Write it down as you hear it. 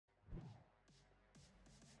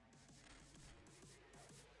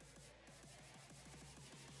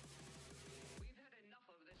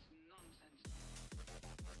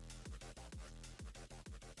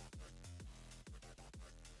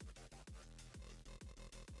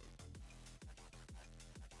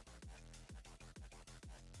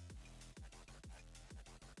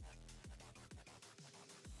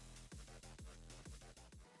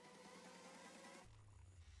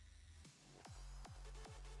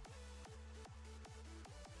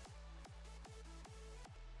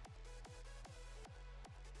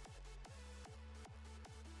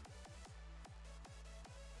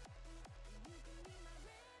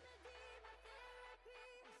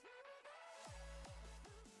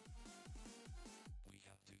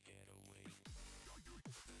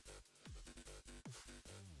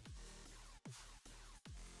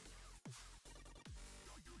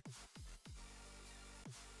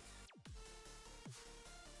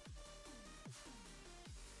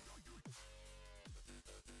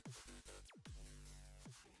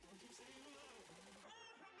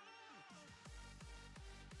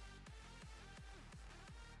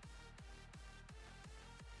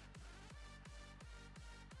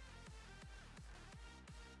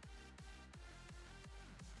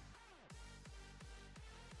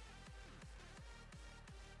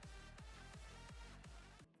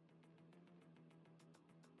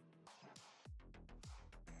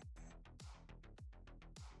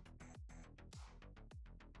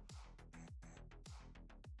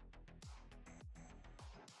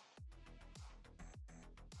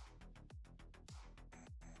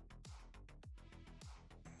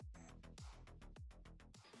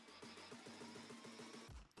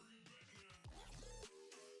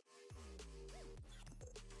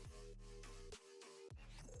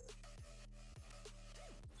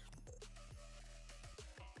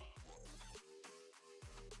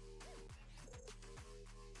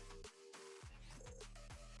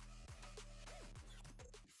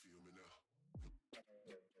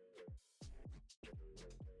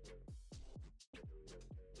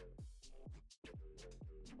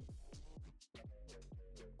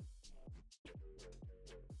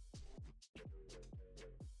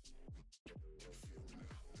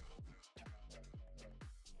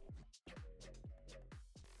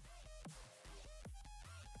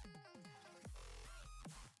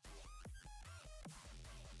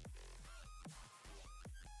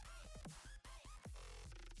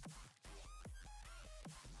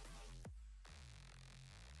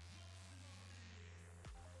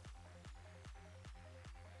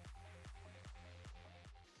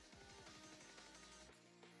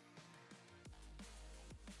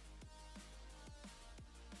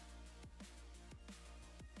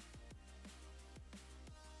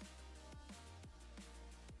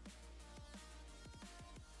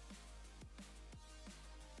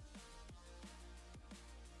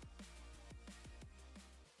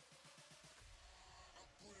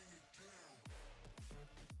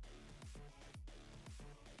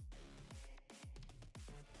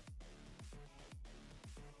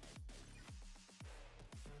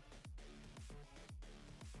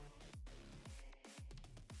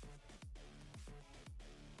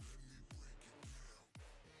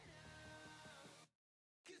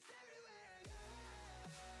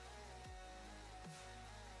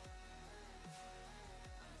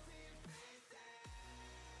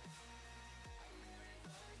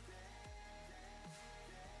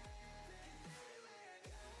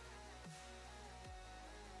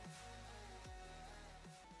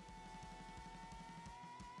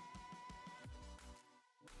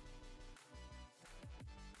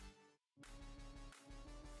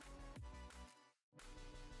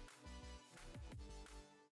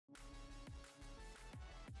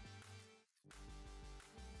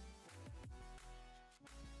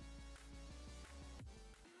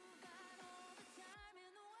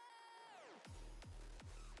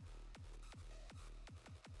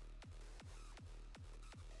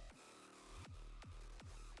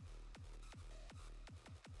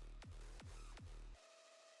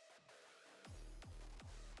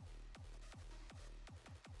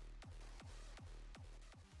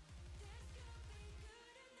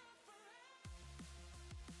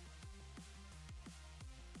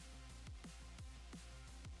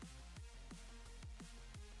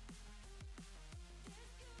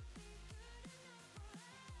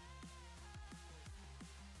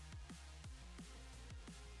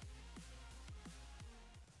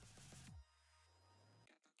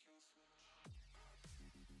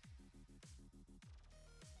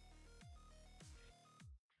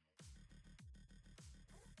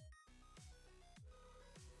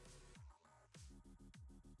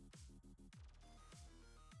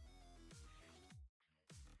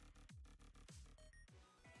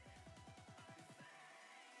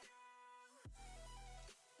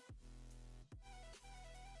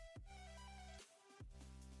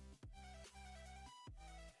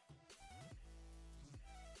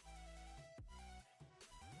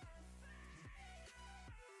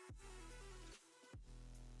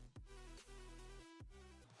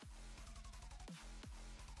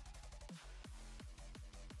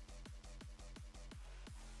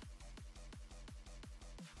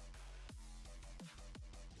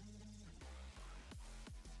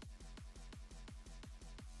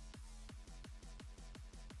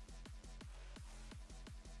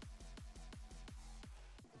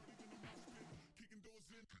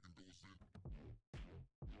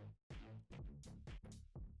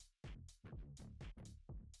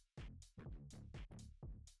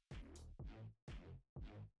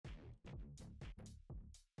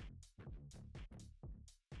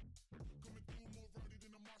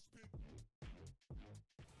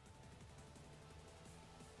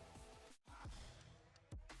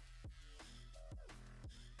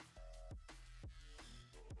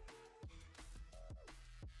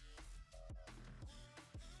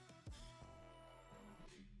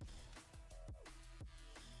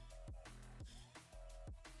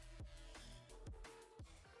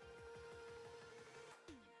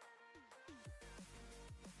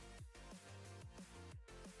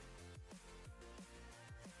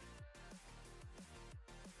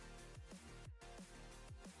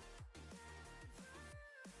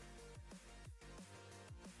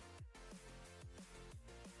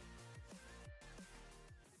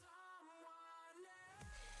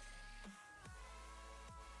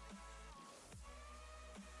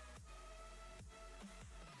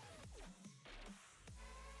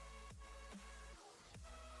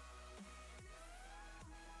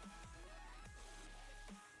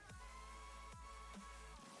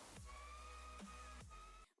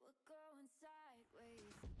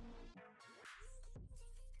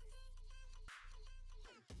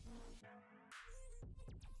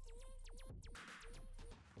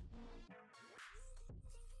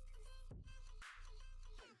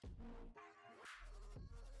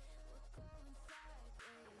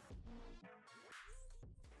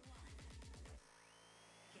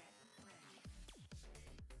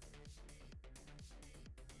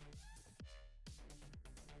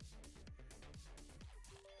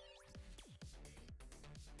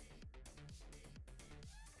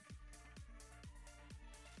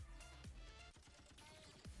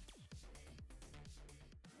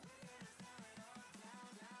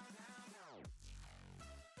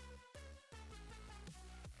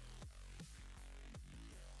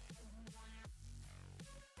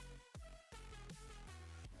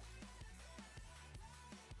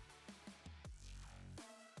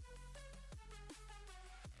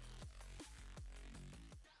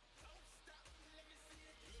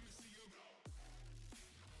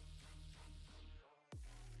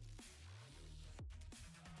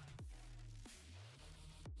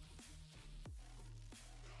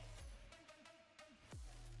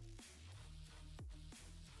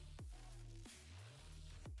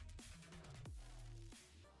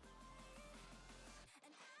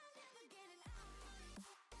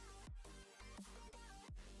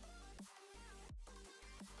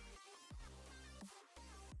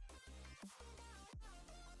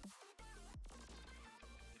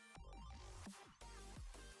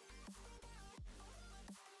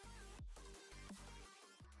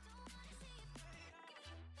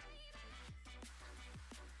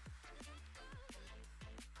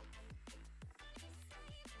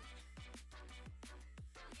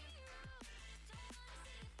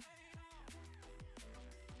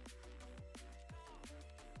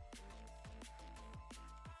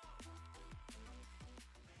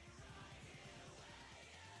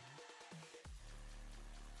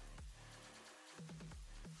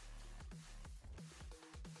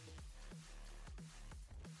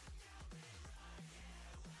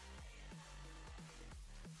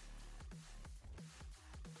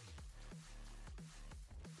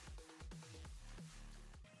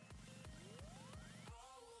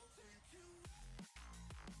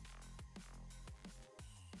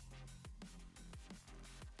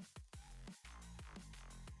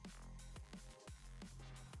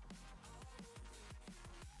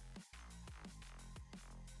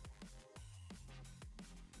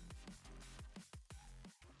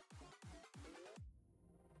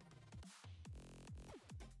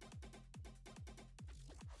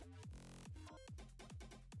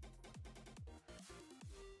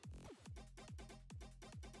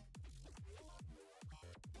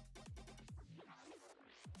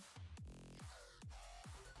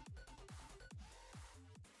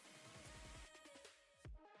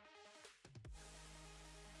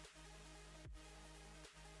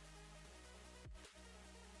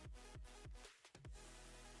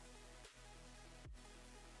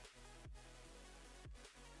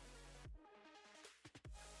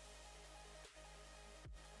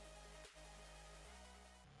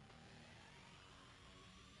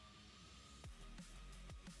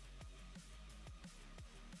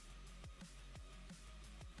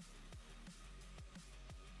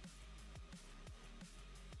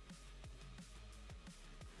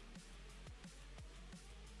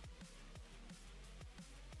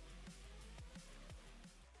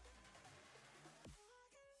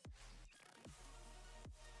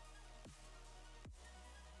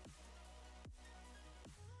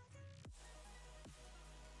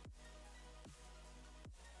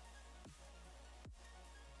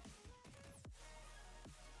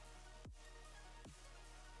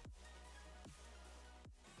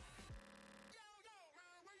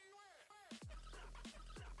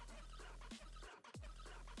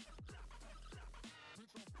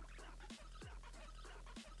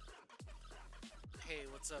Hey,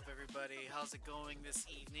 what's up, everybody? How's it going this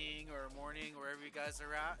evening or morning, wherever you guys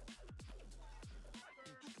are at?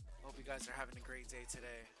 Hope you guys are having a great day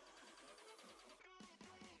today.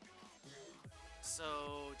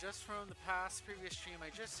 So, just from the past previous stream,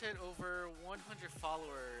 I just hit over 100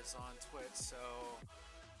 followers on Twitch. So,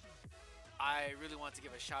 I really want to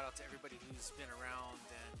give a shout out to everybody who's been around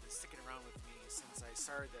and been sticking around with me since I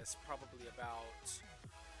started this. Probably about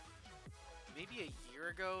maybe a year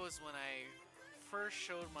ago is when I first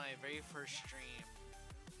showed my very first stream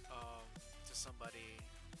um, to somebody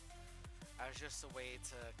as just a way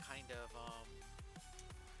to kind of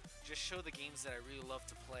just show the games that I really love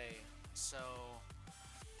to play. So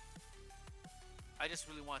I just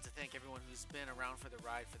really want to thank everyone who's been around for the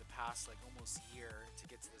ride for the past like almost year to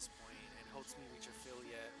get to this point, and helps me reach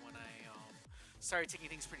affiliate when I started taking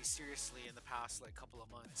things pretty seriously in the past like couple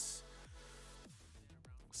of months.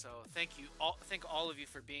 So thank all of you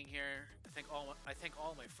for being here. I thank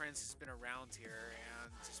all my friends who's been around here and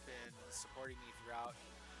just been supporting me throughout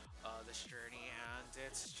this journey. And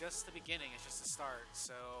it's just the beginning. It's just the start.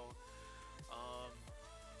 So um,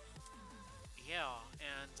 yeah,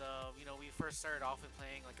 and we first started off with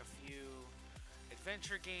playing like a few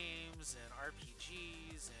adventure games and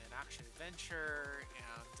RPGs and action adventure,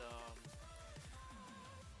 and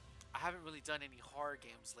I haven't really done any horror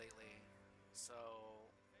games lately. So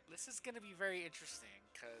this is gonna be very interesting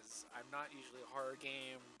because I'm not usually a horror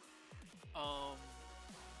game um,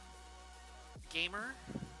 gamer.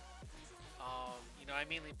 I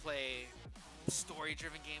mainly play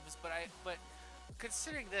story-driven games, but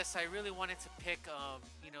considering this, I really wanted to pick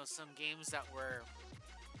some games that were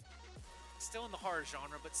still in the horror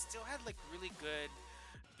genre, but still had like really good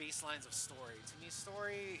baselines of story. To me,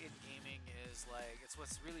 story in gaming is like it's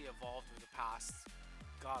what's really evolved over the past,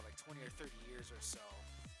 God, like 20 or 30 years or so.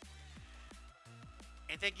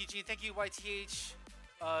 And thank you, Gene. Thank you, YTH.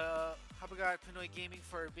 Habagat Pinoy Gaming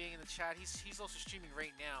for being in the chat. He's also streaming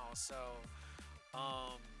right now, so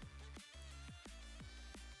um,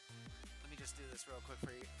 let me just do this real quick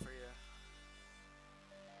for you.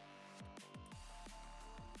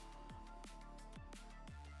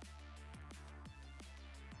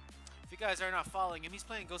 If you guys are not following him, he's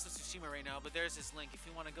playing Ghost of Tsushima right now, but there's his link if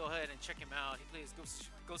you want to go ahead and check him out. He plays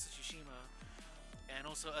Ghost of Tsushima and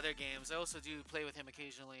also other games. I also do play with him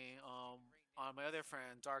occasionally on my other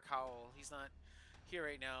friend, Dark Howl. He's not here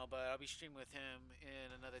right now, but I'll be streaming with him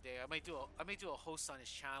in another day. I may do a host on his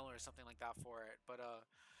channel or something like that for it, but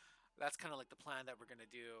that's kind of like the plan that we're gonna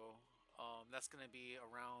do. That's gonna be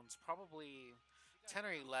around probably 10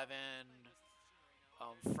 or 11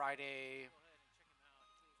 Friday,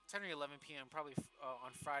 10 or 11 p.m. probably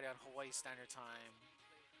on Friday on Hawaii Standard Time.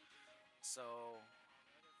 So,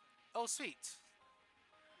 oh sweet,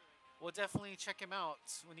 we'll definitely check him out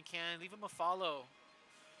when you can. Leave him a follow.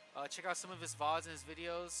 Check out some of his VODs and his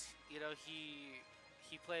videos.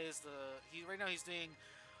 He plays he right now he's doing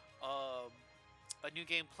um, a new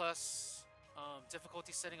game plus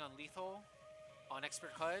difficulty setting on lethal on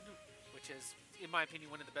expert HUD, which is in my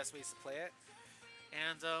opinion one of the best ways to play it.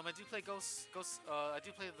 And I do play Ghost. I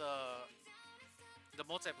do play the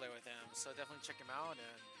multiplayer with him, so definitely check him out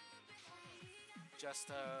and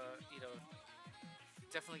just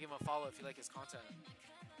definitely give him a follow if you like his content.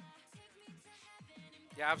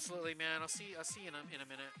 Yeah, absolutely, man. I'll see you in a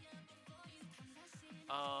minute.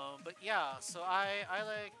 But yeah, so I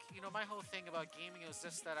like my whole thing about gaming was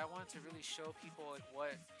just that I wanted to really show people like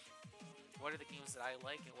what are the games that I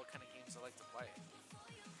like and what kind of games I like to play,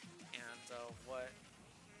 and what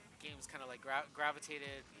games kind of like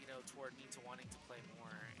gravitated toward me to wanting to play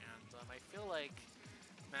more. And I feel like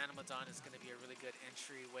Man of Medan is going to be a really good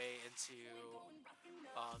entryway into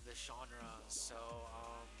this genre. So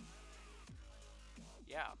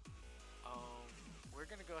yeah, um, we're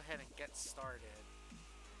gonna go ahead and get started.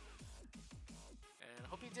 And I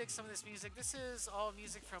hope you dig some of this music. This is all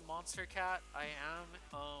music from Monster Cat. I am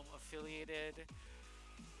affiliated.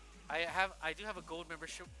 I do have a gold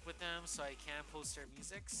membership with them, so I can post their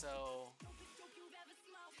music. So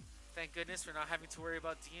thank goodness for not having to worry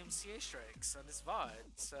about DMCA strikes on this VOD.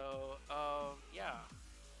 So yeah.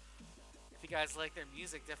 If you guys like their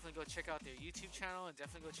music, definitely go check out their YouTube channel and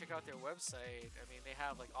definitely go check out their website. I mean, they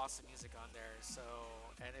have like awesome music on there. So,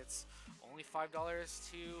 and it's only $5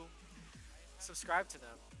 to subscribe to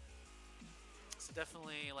them. So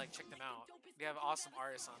definitely like check them out. They have awesome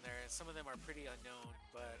artists on there, and some of them are pretty unknown,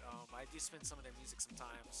 but I do spin some of their music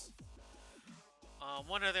sometimes.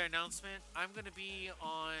 One other announcement: I'm gonna be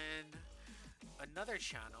on another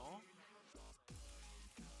channel,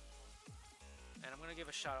 and I'm gonna give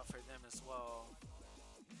a shout out for them as well.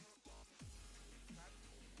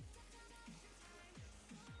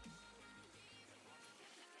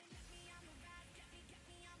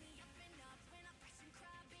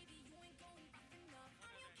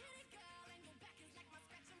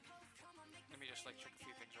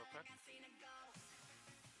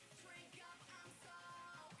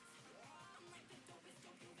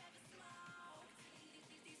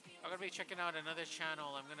 I'm gonna be checking out another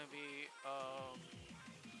channel. I'm gonna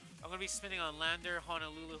be spinning on Lander,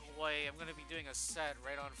 Honolulu, Hawaii. I'm gonna be doing a set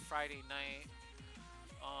right on Friday night,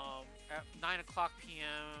 at 9 o'clock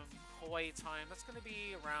p.m. Hawaii time. That's gonna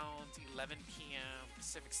be around 11 p.m.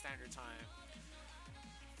 Pacific Standard Time.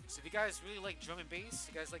 So if you guys really like drum and bass,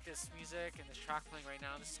 you guys like this music and this track playing right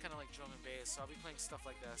now, this is kind of like drum and bass. So I'll be playing stuff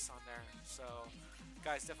like this on there. So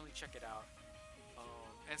guys, definitely check it out.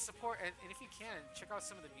 And support, and if you can, check out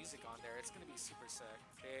some of the music on there. It's gonna be super sick.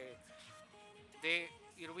 They,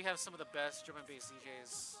 we have some of the best drum and bass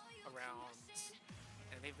DJs around,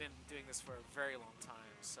 and they've been doing this for a very long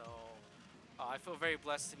time. So I feel very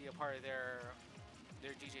blessed to be a part of their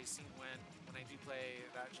DJ scene when I do play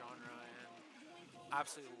that genre, and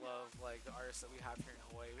absolutely love like the artists that we have here in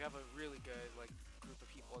Hawaii. We have a really good like group of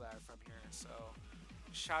people that are from here. So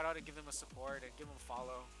shout out and give them a support and give them a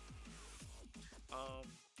follow. Um,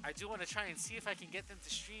 I do want to try and see if I can get them to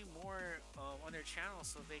stream more on their channel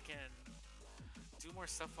so they can do more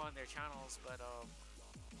stuff on their channels, but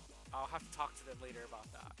I'll have to talk to them later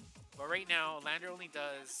about that. But right now, Lander only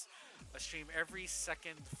does a stream every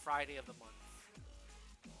second Friday of the month,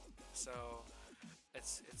 so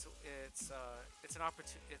it's an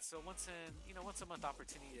opportunity. It's a once a month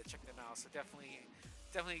opportunity to check them out. So definitely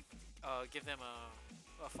give them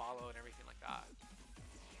a follow and everything like that.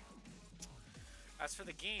 As for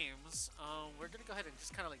the games, we're gonna go ahead and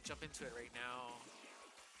just kind of like jump into it right now.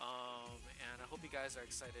 And I hope you guys are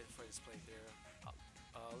excited for this playthrough.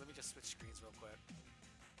 Let me just switch screens real quick.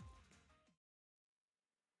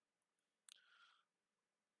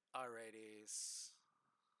 Alrighties.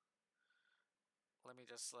 Let me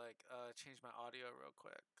just like change my audio real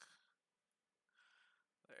quick.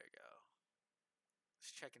 There you go.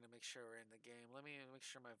 Just checking to make sure we're in the game. Let me make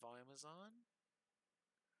sure my volume is on.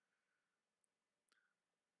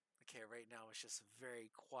 Okay, right now it's just very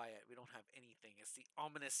quiet. We don't have anything. It's the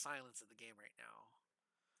ominous silence of the game right now.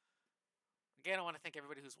 Again, I want to thank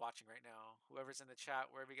everybody who's watching right now. Whoever's in the chat,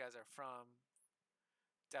 wherever you guys are from,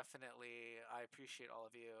 definitely, I appreciate all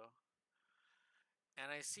of you. And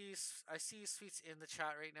I see Sweets in the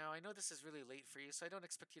chat right now. I know this is really late for you, so I don't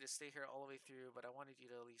expect you to stay here all the way through, but I wanted you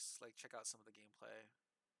to at least like check out some of the gameplay.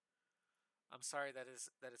 I'm sorry that it's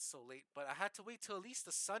so late, but I had to wait till at least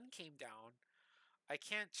the sun came down. I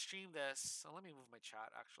can't stream this. So let me move my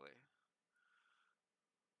chat actually.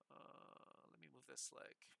 Let me move this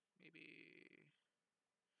like maybe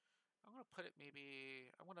I'm gonna put it maybe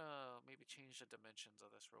I'm gonna maybe change the dimensions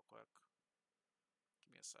of this real quick.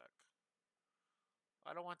 Give me a sec.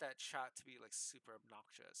 I don't want that chat to be like super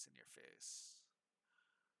obnoxious in your face.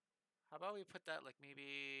 How about we put that like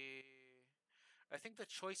maybe I think the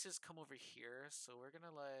choices come over here, so we're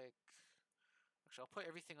gonna like actually I'll put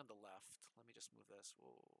everything on the left. Let me just move this.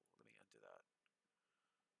 Whoa, let me undo that.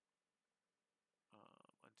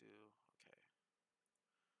 Undo, okay.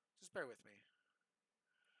 Just bear with me.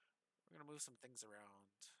 We're gonna move some things around.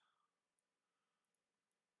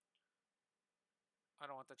 I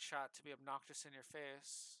don't want the chat to be obnoxious in your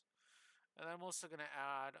face. And I'm also gonna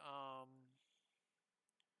add I'm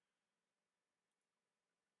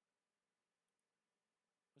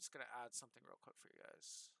just gonna add something real quick for you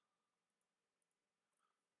guys.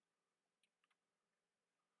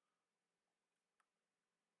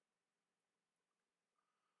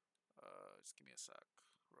 Just give me a sec,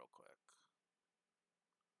 real quick.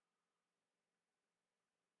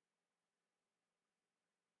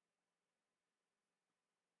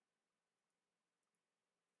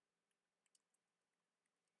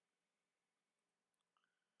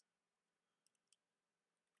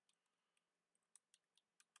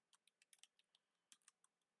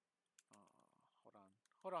 Hold on.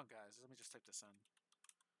 Hold on, guys. Let me just type this in.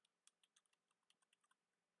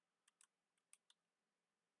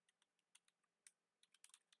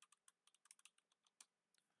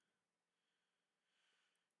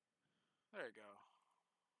 There you go.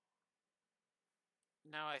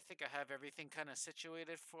 Now I think I have everything kind of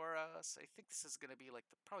situated for us. I think this is going to be like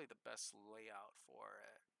probably the best layout for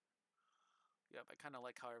it. Yep, I kind of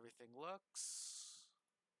like how everything looks.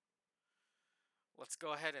 Let's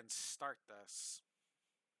go ahead and start this.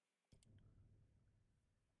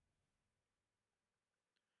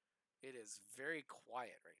 It is very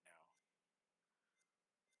quiet right now.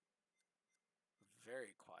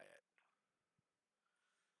 Very quiet.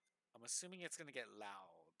 I'm assuming it's gonna get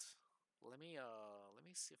loud. Let me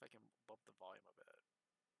see if I can bump the volume a bit.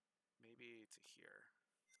 Maybe to here.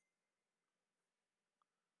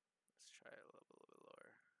 Let's try it a little bit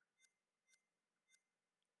lower.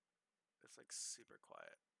 It's like super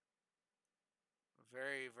quiet.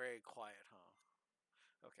 Very, very quiet,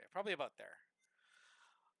 huh? Okay, probably about there.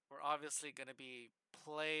 we're obviously gonna be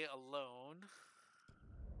play alone.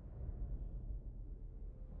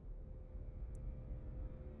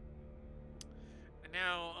 And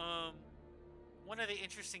now, one of the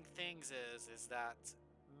interesting things is that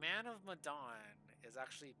Man of Medan is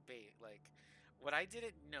actually bait. Like, what I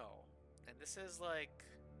didn't know, and this is like,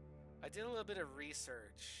 I did a little bit of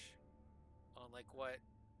research on like what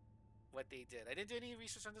they did. I didn't do any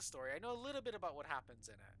research on the story. I know a little bit about what happens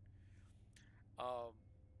in it.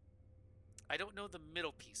 I don't know the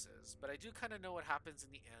middle pieces, but I do kind of know what happens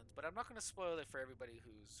in the end. But I'm not going to spoil it for everybody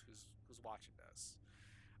who's watching this,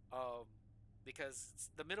 um, because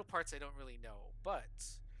the middle parts I don't really know.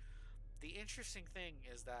 But the interesting thing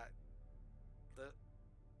is that the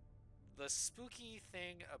the spooky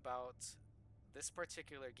thing about this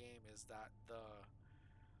particular game is that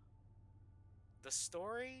the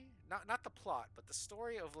story, not the plot, but the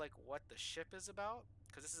story of like what the ship is about,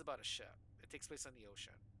 because this is about a ship. It takes place on the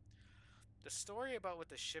ocean. The story about what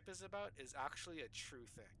the ship is about is actually a true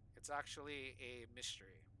thing. It's actually a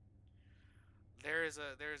mystery. There is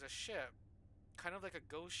a ship, kind of like a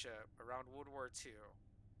ghost ship around World War II,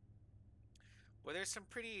 where there's some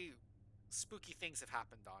pretty spooky things have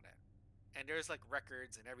happened on it, and there's like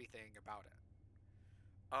records and everything about it.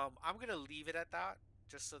 I'm gonna leave it at that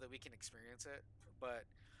just so that we can experience it. But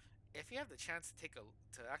if you have the chance to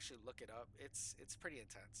to actually look it up, it's pretty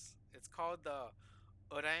intense. It's called the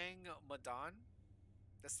Orang Madan.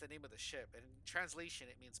 That's the name of the ship, and in translation,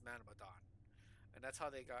 it means Man of Madan. And that's how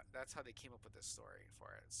they came up with this story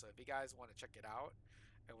for it. So if you guys want to check it out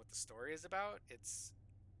and what the story is about,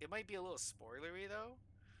 it might be a little spoilery though.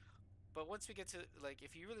 But once we get to like,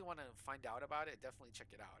 if you really want to find out about it, definitely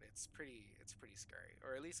check it out. It's pretty scary,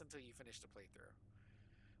 or at least until you finish the playthrough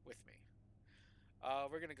with me.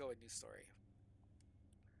 We're gonna go with new story,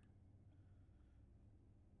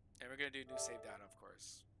 and we're gonna do new save data, of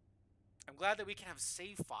course. I'm glad that we can have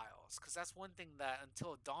save files, because that's one thing that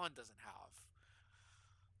Until Dawn doesn't have.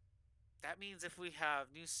 That means if we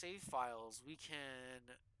have new save files, we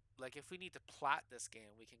can, like, if we need to plat this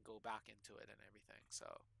game, we can go back into it and everything.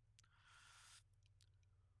 So,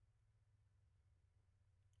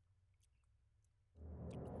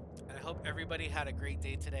 and I hope everybody had a great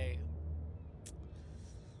day today.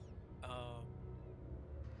 Um,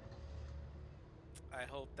 I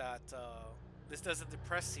hope that this doesn't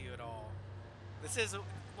depress you at all.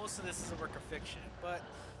 Most of this is a work of fiction, but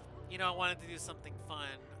I wanted to do something fun.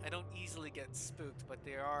 I don't easily get spooked, but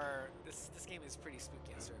this game is pretty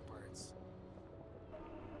spooky in certain parts.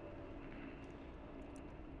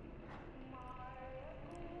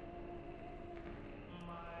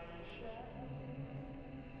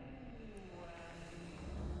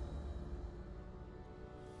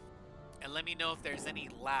 And let me know if there's any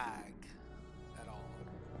lag at all.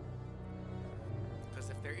 Because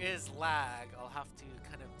if there is lag, I'll have to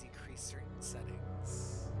kind of decrease certain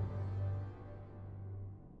settings.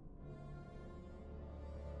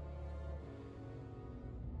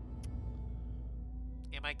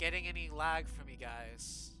 Am I getting any lag from you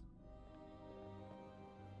guys?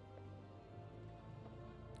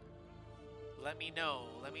 Let me know.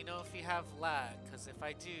 Let me know if you have lag, because if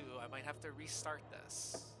I do, I might have to restart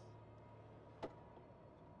this.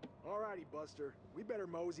 Alrighty, Buster. We better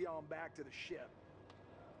mosey on back to the ship.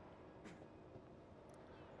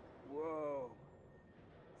 Whoa.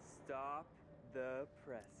 Stop the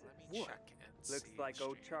presses. Let me check and see. Looks like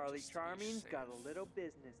old Charlie Charming's got a safe. little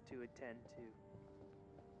business to attend to.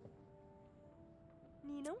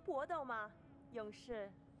 你能搏斗吗，勇士？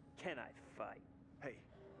 Can I fight? Hey,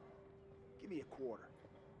 give me a quarter.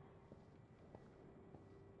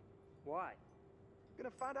 Why? I'm gonna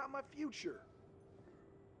find out my future.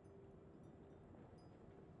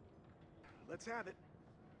 Let's have it.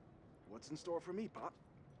 What's in store for me, Pop?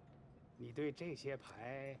 你对这些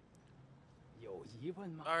牌有疑问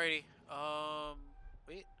吗？ Alrighty.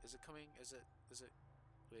 Wait. Is it coming? Is it?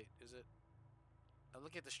 Wait. Is it? I'm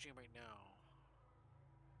looking at the stream right now.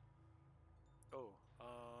 Oh.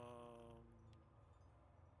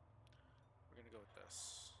 We're gonna go with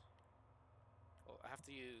this. Well, I have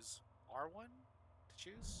to use R1 to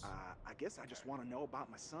choose. I guess I just want to know about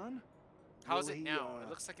my son. How's Will it he, now? It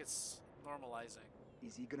looks like it's normalizing.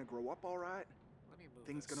 Is he gonna grow up all right? Let me move.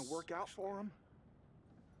 Things this, gonna work out for him?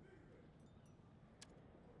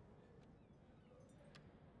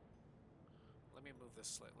 Let me move this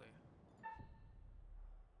slightly.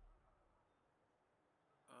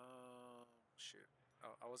 Shoot.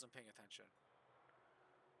 Oh, I wasn't paying attention.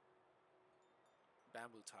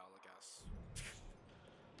 Bamboo tile, I guess.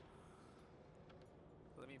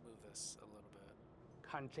 Let me move this a little bit.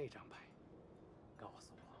 看这张牌，告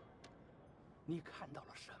诉我，你看到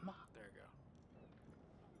了什么？ There you go.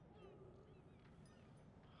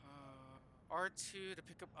 R2 to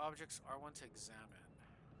pick up objects, R1 to examine.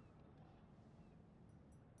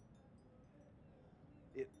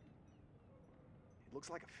 It looks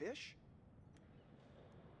like a fish.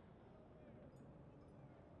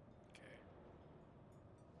 Okay.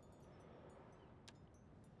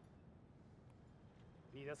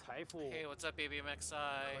 你的财富 Hey, what's up, baby 可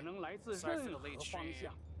MXI? 能来自 Sorry for 任 the 何 late 方 stream.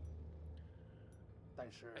 向，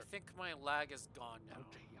但是 I think my lag is gone 当 now.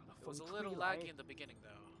 这样的 It 风 was a 吹 little 来， laggy in the beginning,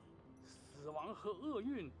 though. 死亡和厄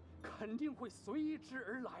运肯定会随之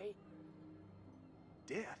而来。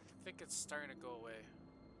 Death. I think it's starting to go away.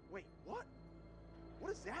 Wait, what?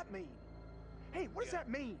 What does that mean? Hey, what does Yeah. that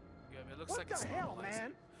mean? Yeah, it looks What like the it's hell, normalizing.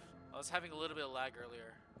 man? I was having a little bit of lag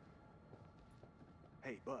earlier.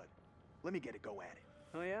 Hey, bud, let me get a go at it.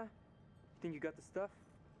 Oh yeah? Think you got the stuff?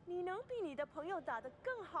 你能比你的朋友打得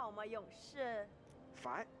更好吗，勇士？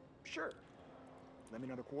 Fight? Sure. Let me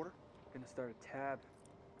another quarter. Gonna start a tab.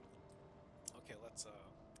 Okay, let's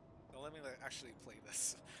now let me actually play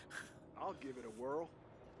this. I'll give it a whirl.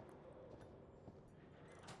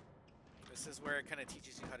 This is where it kind of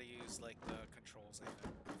teaches you how to use like the controls, I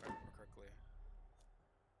think, if I remember correctly.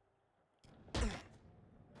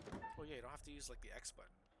 Oh yeah, you don't have to use like the X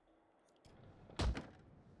button.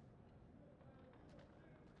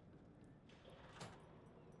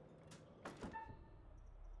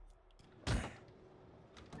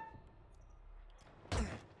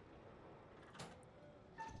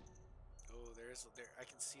 Oh, there. I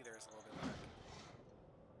can see there's a little bit of lag.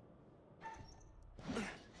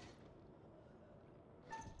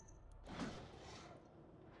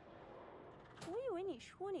 我以为你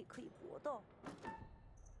说你可以搏斗。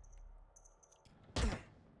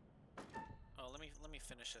 Oh, let me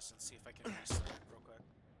finish this and see if I can restart it real quick.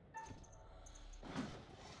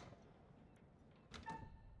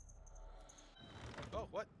 Oh,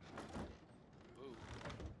 what? Ooh.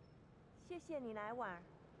 谢谢你来玩。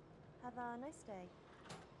Have a nice day.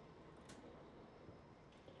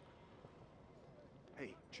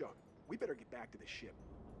 Hey, Chuck, we better get back to the ship.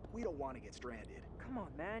 We don't want to get stranded. Come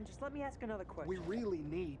on, man. Just let me ask another question. We really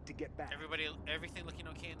need to get back. Everything looking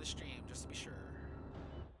okay in the stream, just to be sure.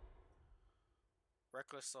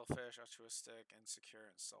 Reckless, selfish, altruistic, insecure,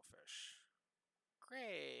 and selfish.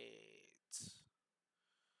 Great.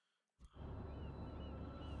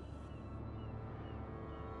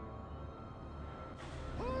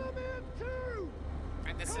 I'm in too!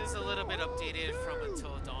 And this is a little bit updated from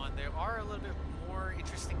Until Dawn. There are a little bit more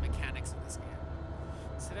interesting mechanics in this game.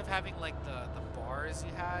 Instead of having like the bars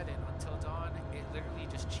you had in Until Dawn, it literally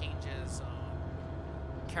just changes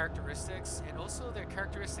characteristics and also their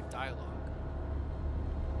characteristic dialogue.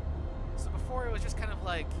 So before it was just kind of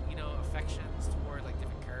like, you know, affections toward like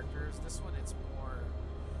different characters. This one it's more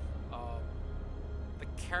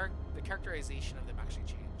the characterization of them actually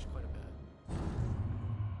changed quite a bit.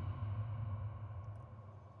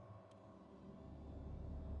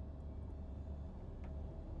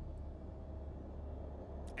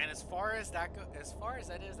 And as far as that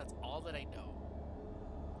is, that's all that I know.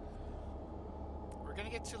 We're gonna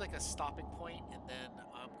get to like a stopping point, and then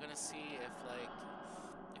I'm gonna see if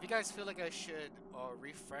you guys feel like I should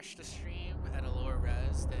refresh the stream at a lower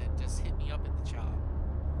res, then just hit me up in the chat.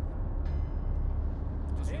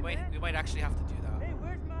 Because Hey, we might actually have to do that. Hey,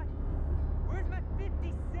 where's my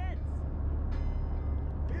 50 cents?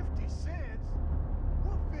 50 cents?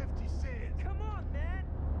 What 50 cents? Come on, man.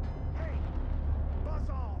 Hey, buzz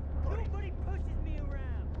off, buddy. Nobody pushes me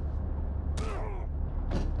around.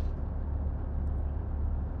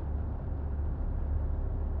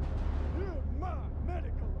 In my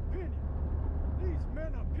medical opinion, these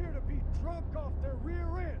men appear to be drunk off their rear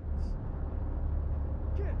ends.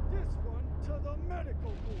 Get this one to the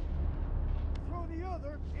medical board. Throw the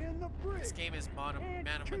other in the brig. This game is Man of Keep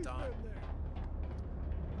Medan. them there.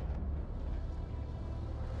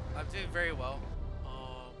 I'm doing very well.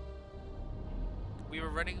 We were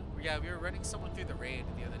running someone through the raid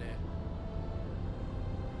the other day.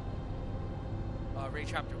 Raid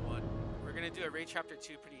chapter 1. We're gonna do a raid chapter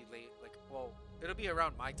 2 pretty late. Like, well, it'll be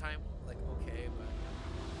around my time, like okay, but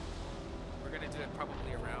we're gonna do it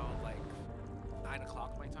probably around like 9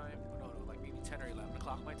 o'clock my time. No, like maybe 10 or 11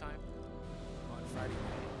 o'clock my time on Friday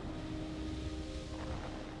night.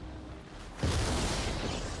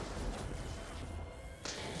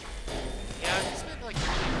 Yeah, I've just been like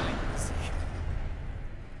really busy.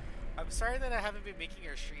 I'm sorry that I haven't been making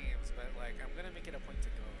your streams, but like I'm gonna make it a point to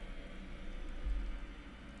go.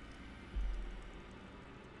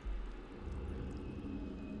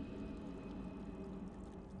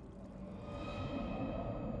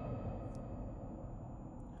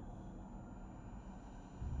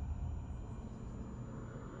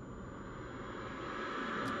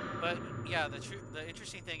 Yeah, the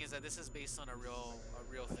interesting thing is that this is based on a real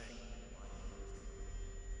thing.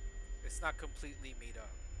 It's not completely made up.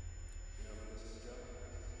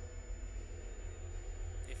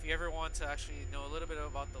 If you ever want to actually know a little bit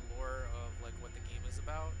about the lore of like what the game is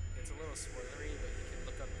about, it's a little spoilery, but you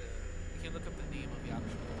can look up the name of the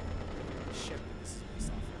actual ship that this is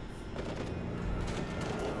based off of.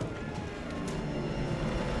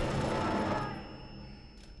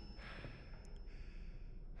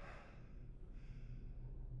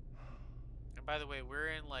 And by the way, we're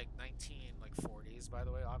in like 1940s. By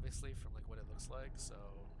the way, obviously from like what it looks like. So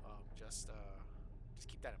just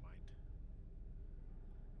keep that in mind.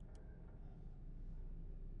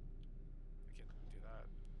 We can do that.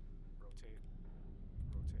 Rotate,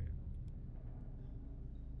 rotate.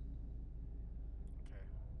 Okay.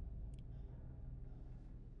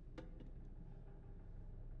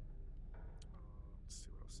 Let's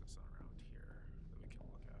see what else is around here that we can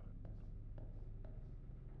look at.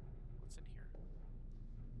 What's in here?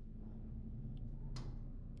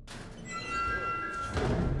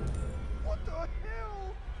 What the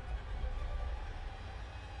hell?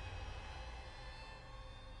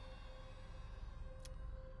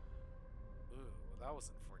 Ooh, well that was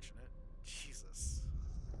unfortunate. Jesus.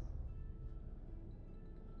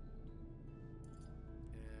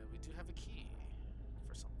 We do have a key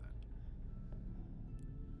for something.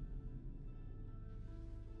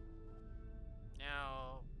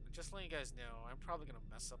 Now, just letting you guys know, I'm probably gonna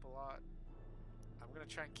mess up a lot. I'm gonna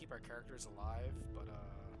try and keep our characters alive, but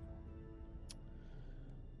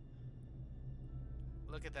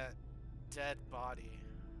look at that dead body.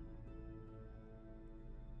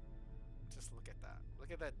 Just look at that.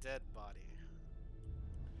 Look at that dead body.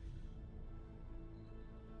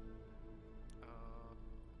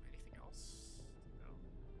 Anything else? No?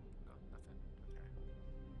 No, nothing? Okay.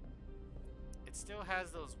 It still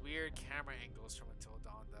has those weird camera angles from Until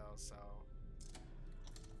Dawn though, so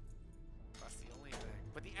that's the only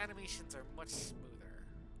thing. But the animations are much smoother.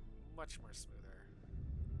 Much more smoother.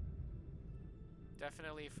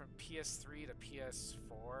 Definitely from PS3 to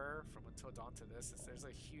PS4, from Until Dawn to this, there's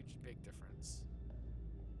a huge big difference.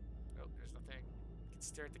 Oh, there's nothing. You can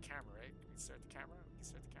stare at the camera, right? Can we stare at the camera? We can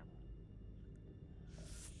stare at the camera.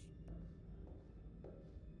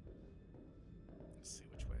 Let's see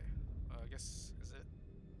which way. I guess, is it?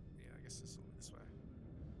 Yeah, I guess it's only this way.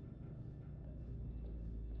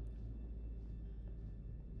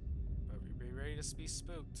 But we be ready to be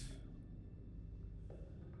spooked.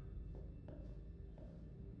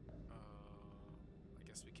 I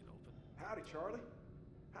guess we can open. Howdy, Charlie.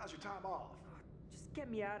 How's your time off? Just get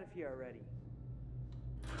me out of here already.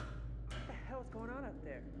 What the hell's going on up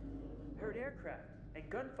there? Heard aircraft and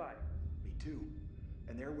gunfire. Me too.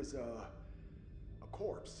 And there was a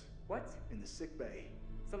corpse. What? In the sick bay.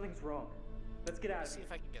 Something's wrong. Let's get out of See here.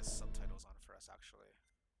 if I can get subtitles on for us, actually.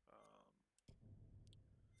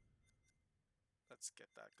 Let's get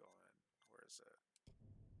that going. Where is it?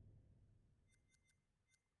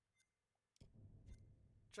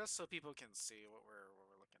 Just so people can see what we're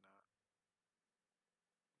looking at.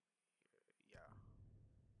 Yeah.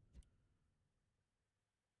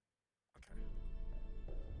 Okay.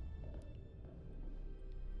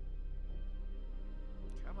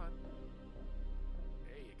 Come on.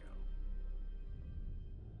 There you go.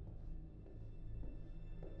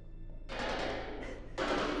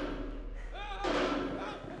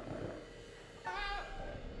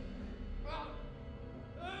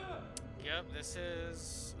 Yep, this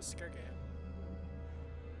is a scare game.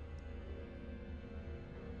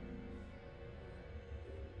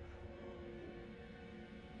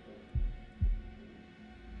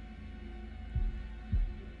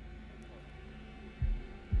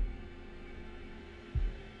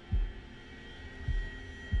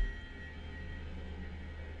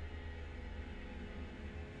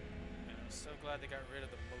 And I'm so glad they got rid of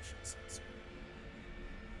the motion sensor.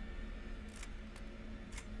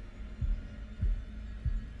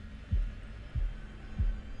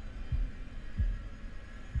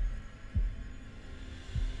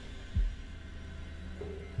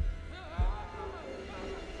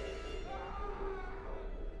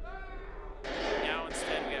 Now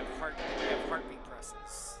instead we have heartbeat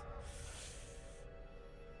presses.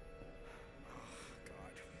 Oh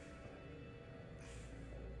god.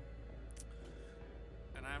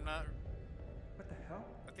 And I'm not. What the hell?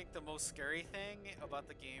 I think the most scary thing about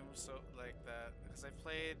the game, so like that, because I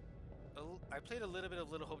played a little bit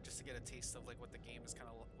of Little Hope just to get a taste of like what the game is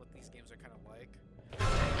what these games are kind of like.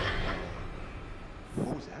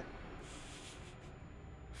 What was that?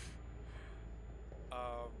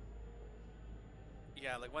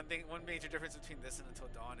 Yeah, like one major difference between this and Until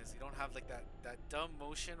Dawn is you don't have like that dumb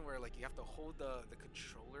motion where like you have to hold the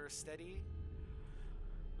controller steady.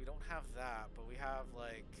 We don't have that, but we have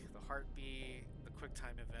like the heartbeat, the quick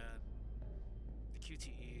time event, the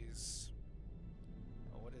QTEs.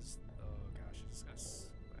 Oh, what is? Oh gosh, it's gonna.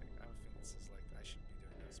 Like, I have a feeling this is like I shouldn't be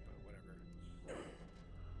doing this, but whatever.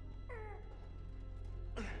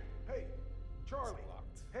 Hey, Charlie.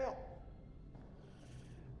 Locked. Help.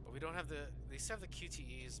 But we don't have the. They still have the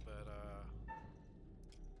QTEs, but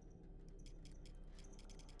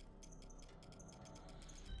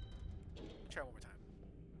try one more time.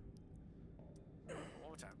 One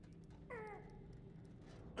more time.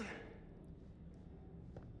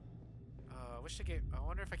 I wish to get. I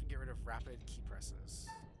wonder if I can get rid of rapid key presses.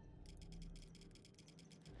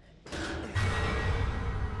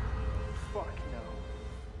 Fuck no.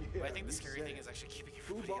 But I think the scary thing is actually keeping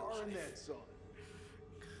everybody alive. And that son.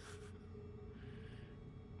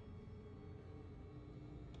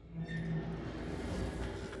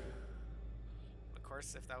 Of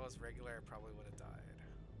course, if that was regular, I probably would have died.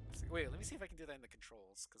 Wait, let me see if I can do that in the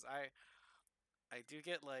controls, because I do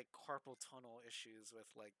get like carpal tunnel issues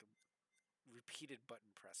with like repeated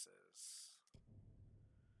button presses.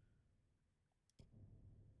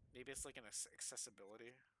 Maybe it's like an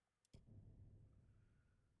accessibility.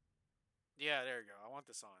 Yeah, there you go. I want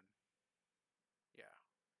this on. Yeah.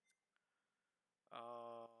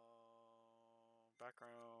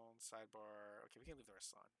 Background, sidebar. Okay, we can leave the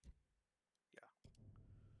rest on. Yeah.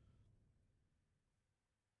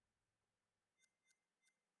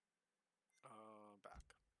 Back.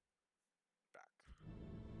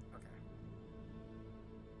 Okay.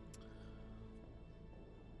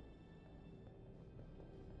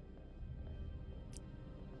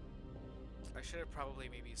 I should have probably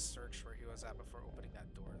maybe searched where he was at before opening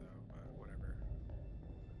that door, though, but whatever.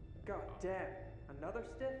 God damn. Another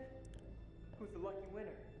stiff? Who's the lucky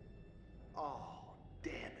winner? Oh,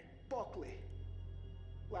 damn it. Buckley.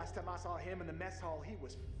 Last time I saw him in the mess hall, he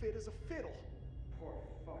was fit as a fiddle. Poor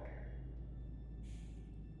fucker.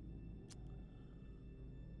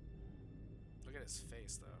 Look at his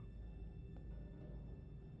face, though.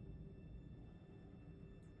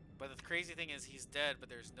 But the crazy thing is he's dead, but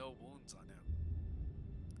there's no wounds on him.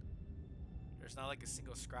 There's not like a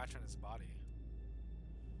single scratch on his body.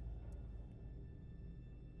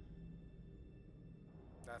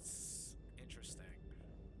 That's interesting.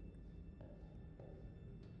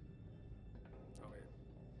 Oh wait.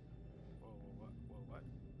 Whoa, what?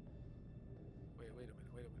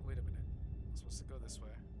 Wait a minute. I'm supposed to go this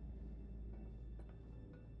way.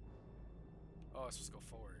 Oh, I'm supposed to go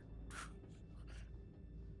forward.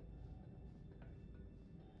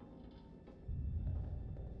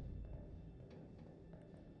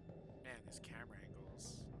 Man, these camera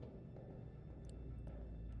angles.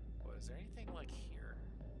 What, is there anything like here?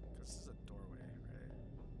 Because this is a doorway, right?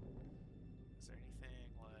 Is there anything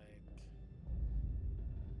like...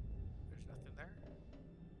 There's nothing there?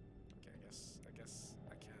 Okay, I guess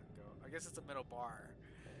I can't go. I guess it's a middle bar.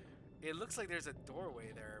 It looks like there's a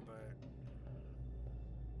doorway there, but...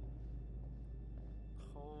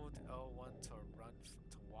 Hold L1 to run,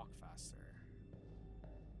 to walk faster.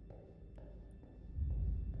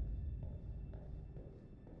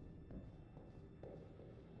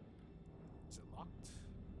 Is it locked?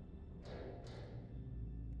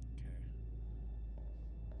 Okay.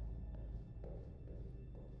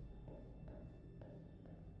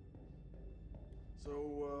 So,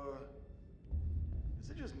 is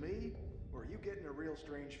it just me? Or are you getting a real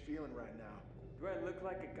strange feeling right now? Do I look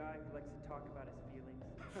like a guy who likes to talk about his feelings?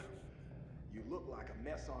 You look like a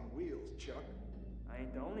mess on wheels, Chuck. I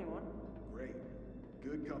ain't the only one. Great.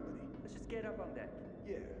 Good company. Let's just get up on deck.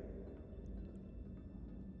 Yeah.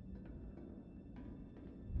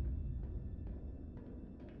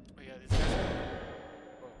 Oh yeah, these guys are...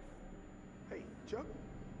 Whoa. Hey, Chuck?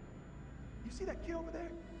 You see that kid over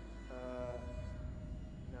there?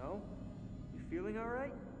 No? You feeling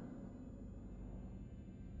alright?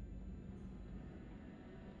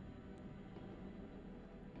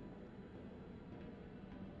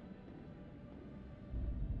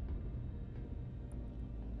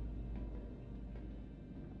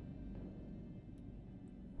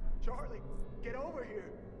 Charlie, get over here.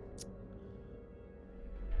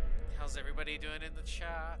 How's everybody doing in the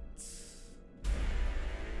chat?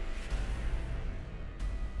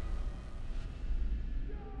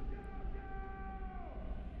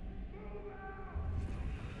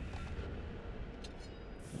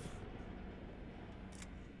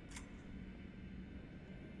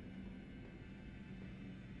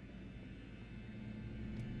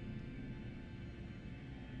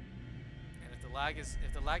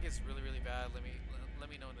 if the lag is really bad, let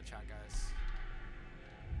me know in the chat, guys.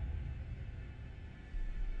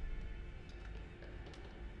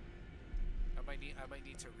 I might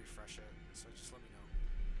need to refresh it, so just let me know.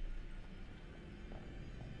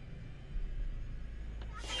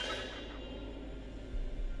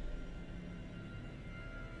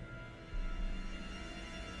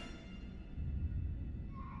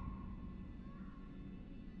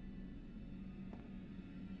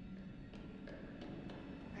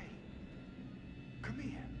 Hey, come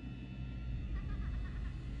here.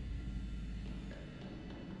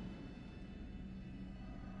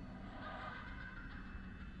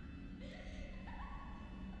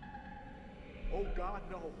 Oh God,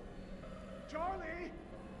 no. Charlie!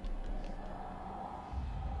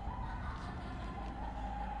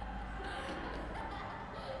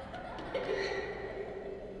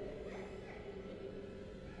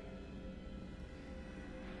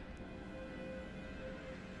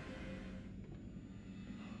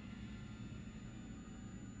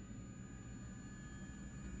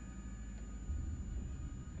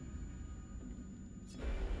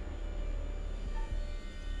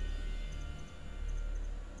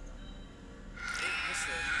 Missed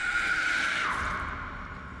it.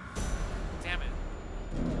 Damn it.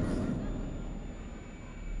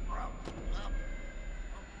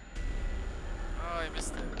 Oh, I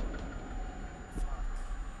missed it. Fuck.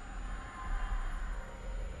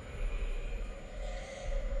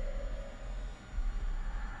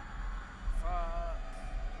 Fuck.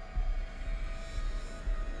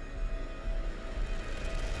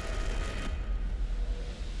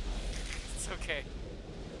 It's okay.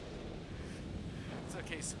 It's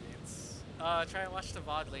okay, Sweets. Try and watch the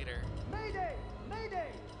VOD later. Mayday!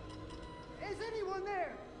 Mayday! Is anyone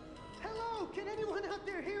there? Hello? Can anyone out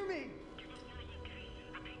there hear me?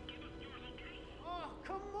 Oh,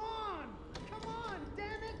 come on! Come on,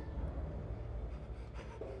 damn it!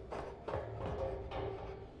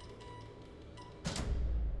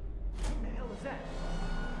 What the hell is that?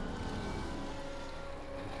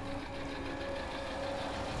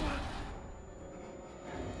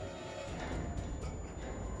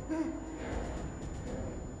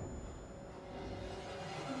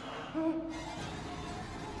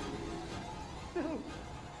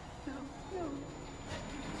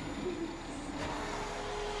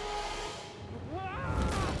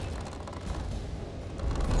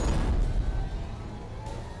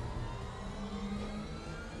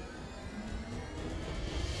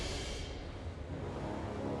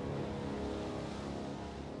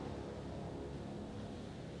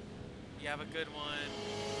 You have a good one.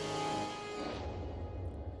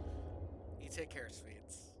 You take care,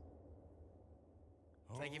 Sweets.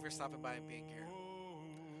 Thank you for stopping by and being here.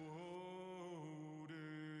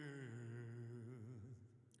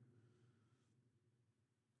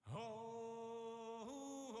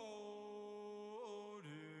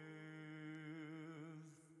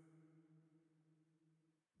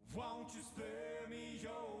 Won't you spare me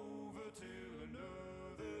over till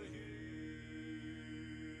another year?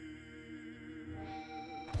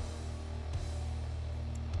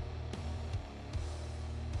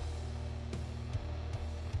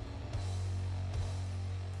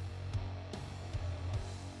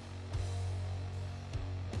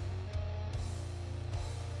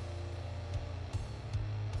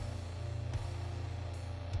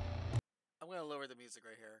 I'm gonna lower the music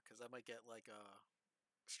right here because I might get like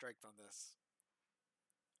striked on this.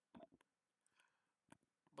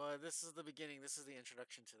 But this is the beginning. This is the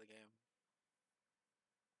introduction to the game.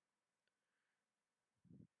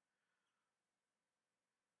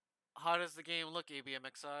 How does the game look,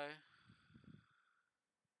 ABMXI?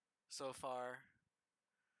 So far,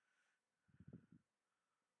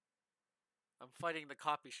 I'm fighting the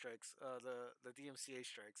copy strikes, the DMCA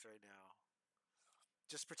strikes right now.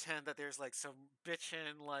 Just pretend that there's like some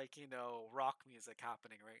bitchin' like rock music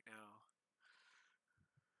happening right now.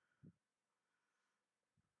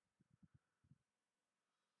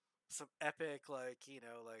 Some epic like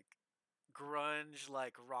like grunge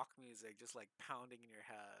like rock music just like pounding in your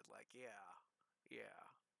head. Like yeah,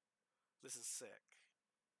 this is sick.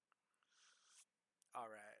 All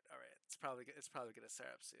right, all right. It's probably gonna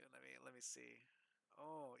start up soon. Let me see.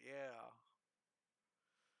 Oh yeah.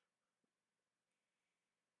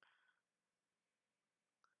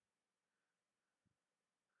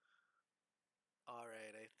 All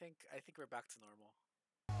right. I think we're back to normal.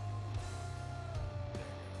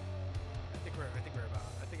 There you go. I think we're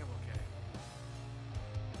about. I think I'm okay.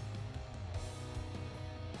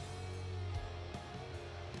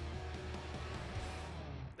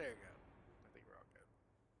 There you go. I think we're all good.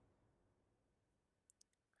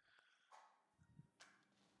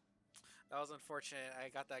 That was unfortunate. I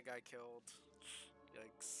got that guy killed.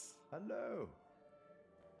 Yikes. Hello,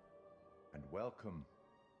 and welcome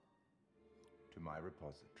to my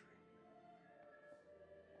repository.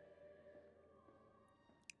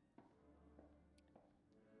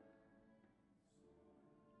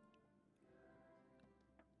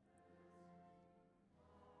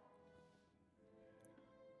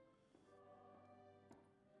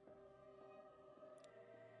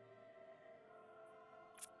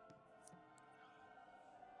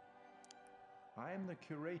 I am the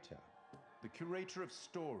curator of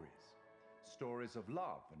stories. Stories of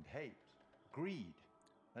love and hate, greed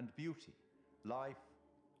and beauty, life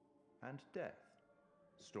and death.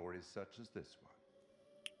 Stories such as this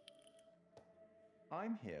one.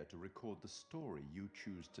 I'm here to record the story you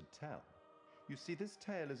choose to tell. You see, this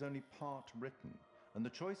tale is only part written, and the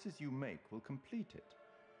choices you make will complete it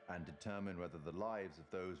and determine whether the lives of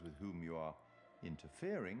those with whom you are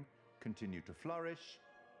interfering continue to flourish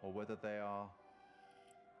or whether they are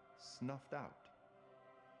snuffed out.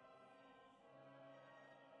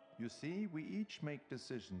 You see, we each make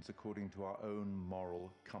decisions according to our own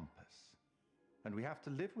moral compass. And we have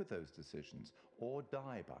to live with those decisions or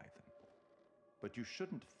die by them. But you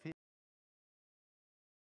shouldn't fear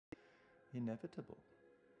inevitable.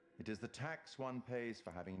 It is the tax one pays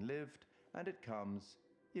for having lived, and it comes,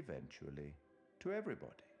 eventually, to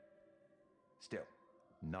everybody. Still,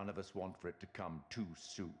 none of us want for it to come too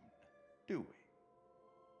soon, do we?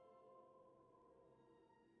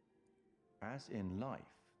 As in life,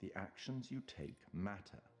 the actions you take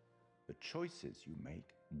matter. The choices you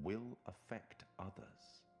make will affect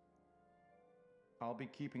others. I'll be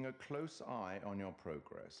keeping a close eye on your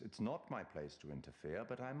progress. It's not my place to interfere,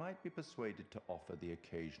 but I might be persuaded to offer the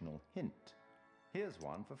occasional hint. Here's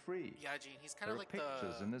one for free. Yeah, Gene, he's kind There of are like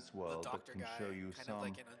pictures in this world that doctor can guy, show you kind some of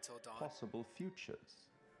like in Until Dawn. possible futures.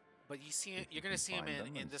 But you see, If you're gonna see him find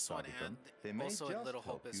them in and this one study and them, they may also in just Little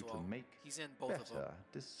Hope help as you to well. make He's in both of them. better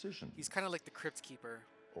decisions. He's kind of like the Crypt Keeper.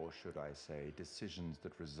 Or should I say, decisions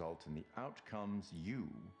that result in the outcomes you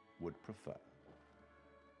would prefer.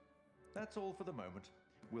 That's all for the moment.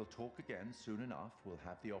 We'll talk again soon enough. We'll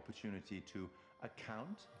have the opportunity to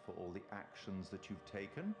account for all the actions that you've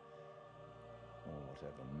taken, or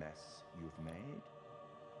whatever mess you've made.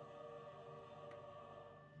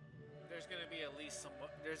 There's gonna be at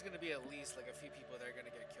least like a few people that are gonna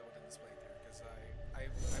get killed in this playthrough because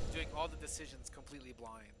I'm doing all the decisions completely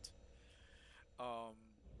blind.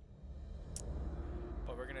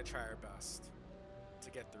 But we're gonna try our best to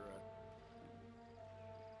get through it.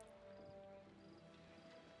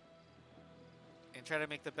 And try to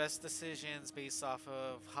make the best decisions based off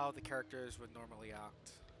of how the characters would normally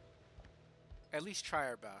act. At least try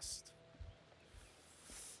our best.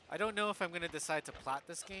 I don't know if I'm gonna decide to plat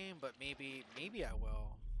this game, but maybe I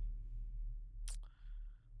will.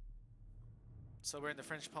 So we're in the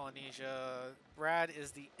French Polynesia. Brad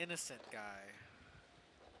is the innocent guy.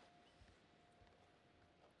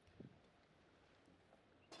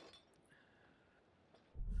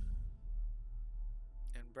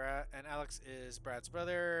 And Alex is Brad's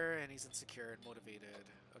brother, and he's insecure and motivated.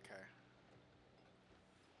 Okay.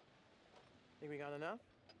 Think we got enough?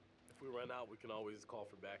 If we run out, we can always call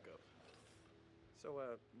for backup. So,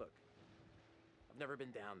 look. I've never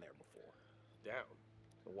been down there before. Down?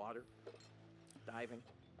 The water, diving.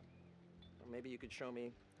 Well, maybe you could show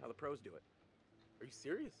me how the pros do it. Are you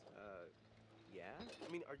serious? Yeah?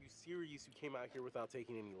 I mean, are you serious you came out here without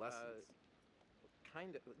taking any lessons?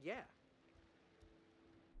 Kind of, yeah.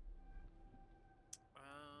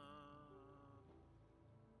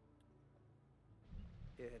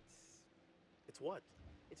 It's what?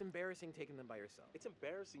 It's embarrassing taking them by yourself. It's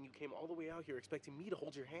embarrassing you came all the way out here expecting me to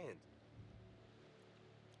hold your hand.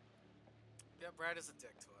 Yeah, Brad is a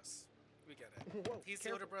dick to us. We get it. Whoa, He's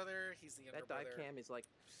careful. the older brother, he's the younger That brother. dive cam is like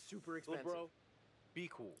super Little expensive. bro, be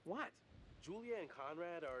cool. What? Julia and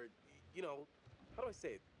Conrad are, you know, how do I say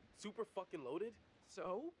it? Super fucking loaded.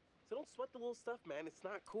 So? So don't sweat the little stuff, man. It's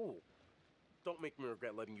not cool. Don't make me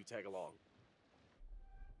regret letting you tag along.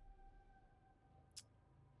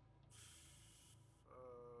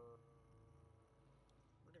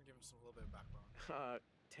 We're gonna give him a little bit of backbone.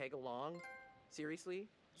 Tag along? Seriously?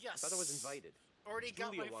 Yes. I thought I was invited. Already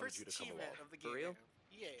got Julia my wanted first you to come achievement along. of the game. For real?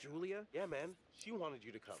 Yeah. Julia? Yeah, man. She wanted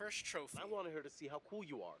you to come. First trophy. I wanted her to see how cool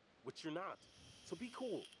you are, which you're not. So be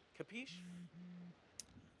cool. Capiche?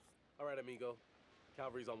 All right, amigo.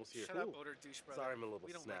 Calvary's almost here. Shut up, older douche brother. Sorry I'm a little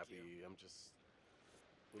We don't snappy. like you. I'm just...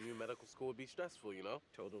 When you're in medical school, it'd be stressful, you know?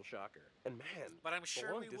 Total shocker. And man... But I'm the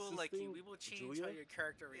sure long we will distance like you. thing, We will change Julia, how your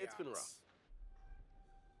character reacts. it's been rough.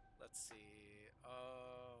 Let's see.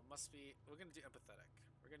 Must be. We're gonna do empathetic.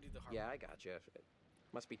 We're We're gonna do the hard Yeah, one. I gotcha. It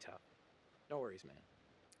must be tough. No worries, man.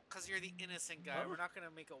 Cause you're the innocent guy. Huh? We're not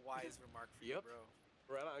gonna make a wise remark for you, Yep. bro.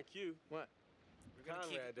 Right on cue. What? We're gonna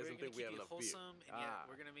Conrad doesn't think we keep have you enough beer. wholesome, and yet Ah,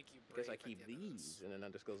 we're gonna make you brave. Guess I at keep the end of this. these in an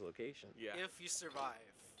undisclosed location. Yeah. If you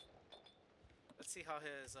survive. Let's see how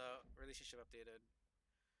his relationship updated.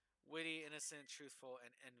 Witty, innocent, truthful,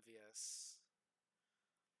 and envious.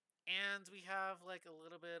 And we have like a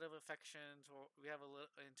little bit of affection. We have a little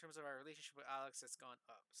in terms of our relationship with Alex. It's gone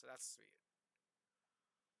up, so that's sweet.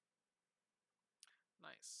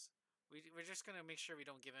 Nice. We're just gonna make sure we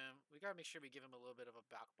don't give him. We gotta make sure we give him a little bit of a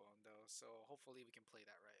backbone, though. So hopefully we can play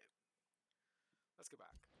that right. Let's go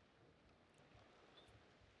back.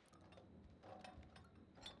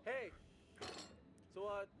 Hey.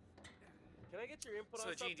 So can I get your input So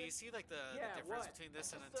on Gene, something? do you see like the Yeah, difference what? between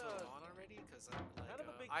this and Just, Until Dawn already? Because like, kind of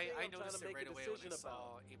a big I thing I'm trying noticed to it make right a away when I decision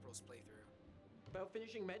saw about. April's playthrough. About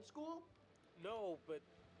finishing med school? No, but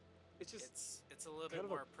it's just It's a little kind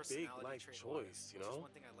bit of a more big personality life trait choice, you which know? is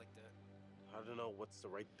one thing I liked it. I don't know what's the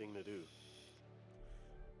right thing to do.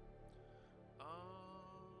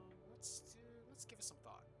 Let's give it some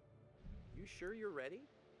thought. You sure you're ready?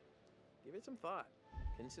 Give it some thought.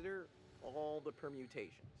 Consider all the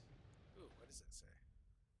permutations. Ooh, what does it say?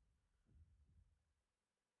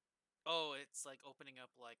 Oh, it's like opening up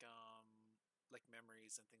like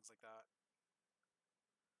memories and things like that.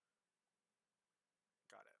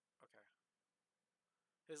 Got it. Okay.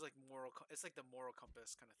 It's like it's like the moral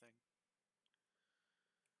compass kind of thing.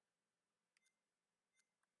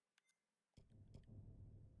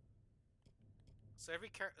 So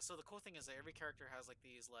the cool thing is that every character has like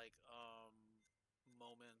these like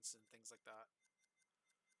moments and things like that.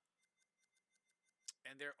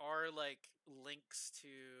 And there are like links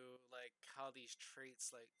to like how these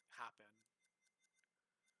traits like happen,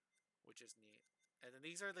 which is neat. And then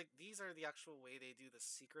these are the actual way they do the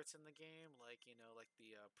secrets in the game, like like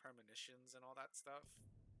the premonitions and all that stuff.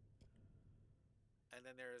 And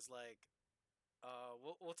then there's like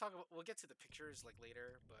we'll get to the pictures like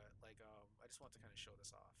later, but like I just want to kind of show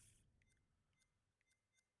this off.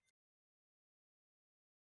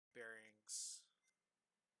 Bearings.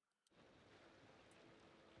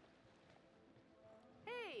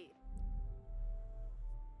 Hey!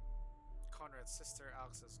 Conrad's sister,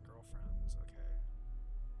 Alex's girlfriend. Okay.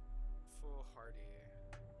 Foolhardy.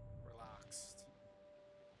 Relaxed.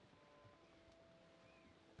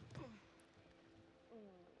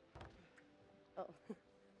 Oh,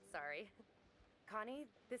 sorry. Connie,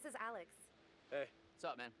 this is Alex. Hey. What's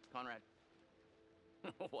up, man? Conrad.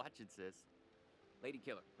 Watch it, sis. Lady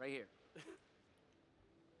killer, right here.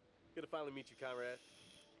 Good to finally meet you, Conrad.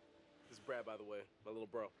 This is Brad, by the way, my little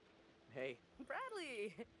bro. Hey.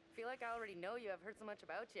 Bradley! Feel like I already know you. I've heard so much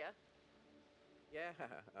about you. Yeah,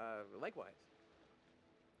 likewise.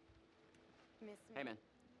 Miss me? Hey, man.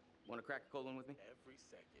 Want to crack a cold one with me? Every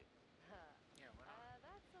second. Yeah, why not?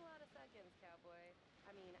 That's a lot of seconds, cowboy.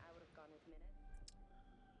 I mean, I would have gone with minutes.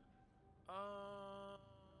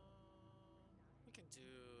 We can do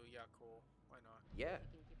cool. Why not? Yeah,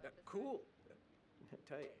 You can keep up this cool.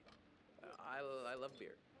 Tight. I love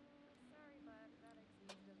beer. Sorry, but that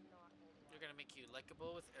excuse does not hold water. They're gonna make you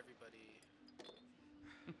likable with everybody.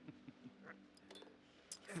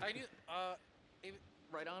 I knew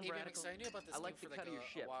Right on, Avian, Brad. because I knew about this I game like for the like cut of your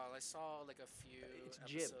a ship. while. I saw like a few It's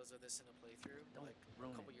Jib. episodes of this in a playthrough, Don't like a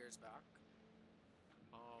ruin couple it. years back.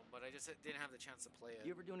 But I just didn't have the chance to play it.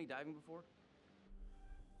 You ever do any diving before?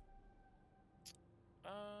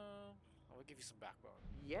 I will give you some backbone.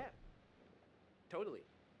 Yeah. Totally.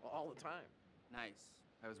 All the time. Nice.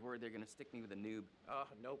 I was worried they're gonna stick me with a noob.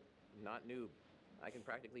 Nope. Not noob. I can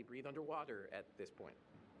practically breathe underwater at this point.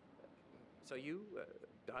 So you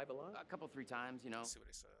dive a lot? A couple, 3 times, you know. Let's see what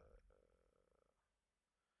I said.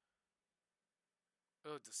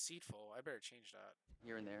 Oh, deceitful. I better change that.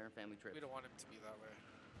 Here and there, family trips. We don't want him to be that way.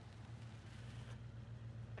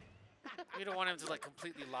 We don't want him to like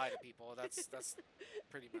completely lie to people. That's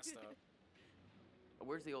pretty messed up.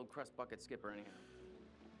 Where's the old crust bucket skipper anyhow?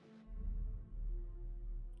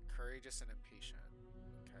 Courageous and impatient.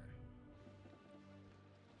 Okay.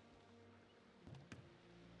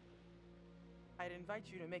 I'd invite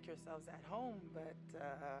you to make yourselves at home, but,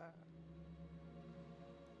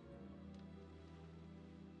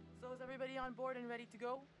 So is everybody on board and ready to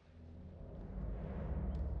go?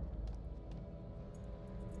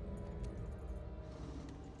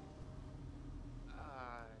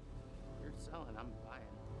 You're selling, I'm buying.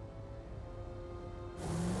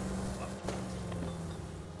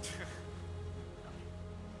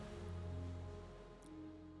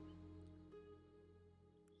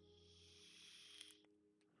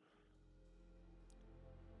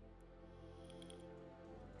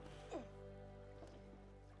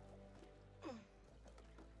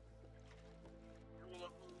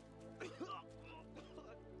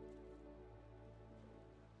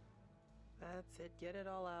 That's it. Get it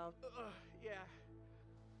all out. Yeah.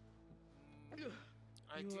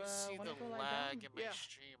 I You, do see wanna the go lie lag down? in my Yeah.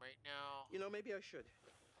 stream right now. You know, maybe I should.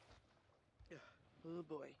 Oh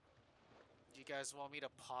boy. Do you guys want me to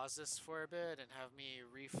pause this for a bit and have me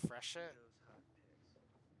refresh it?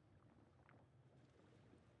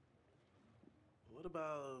 What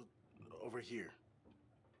about over here?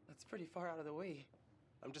 That's pretty far out of the way.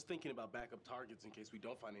 I'm just thinking about backup targets in case we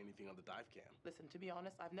don't find anything on the dive cam. Listen, to be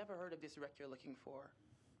honest, I've never heard of this wreck you're looking for.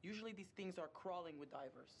 Usually these things are crawling with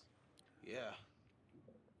divers. Yeah.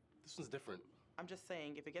 This one's different. I'm just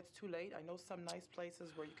saying, if it gets too late, I know some nice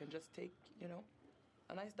places where you can just take, you know,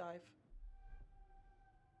 a nice dive.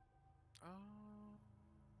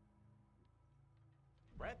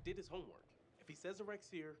 Brad did his homework. If he says the wreck's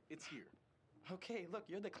here, it's here. Okay, look,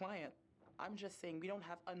 you're the client. I'm just saying we don't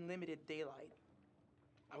have unlimited daylight.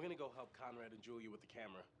 I'm gonna go help Conrad and Julia with the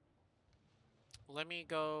camera. Let me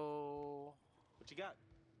go. What you got?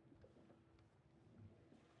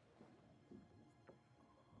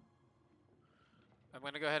 I'm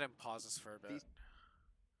gonna go ahead and pause this for a bit.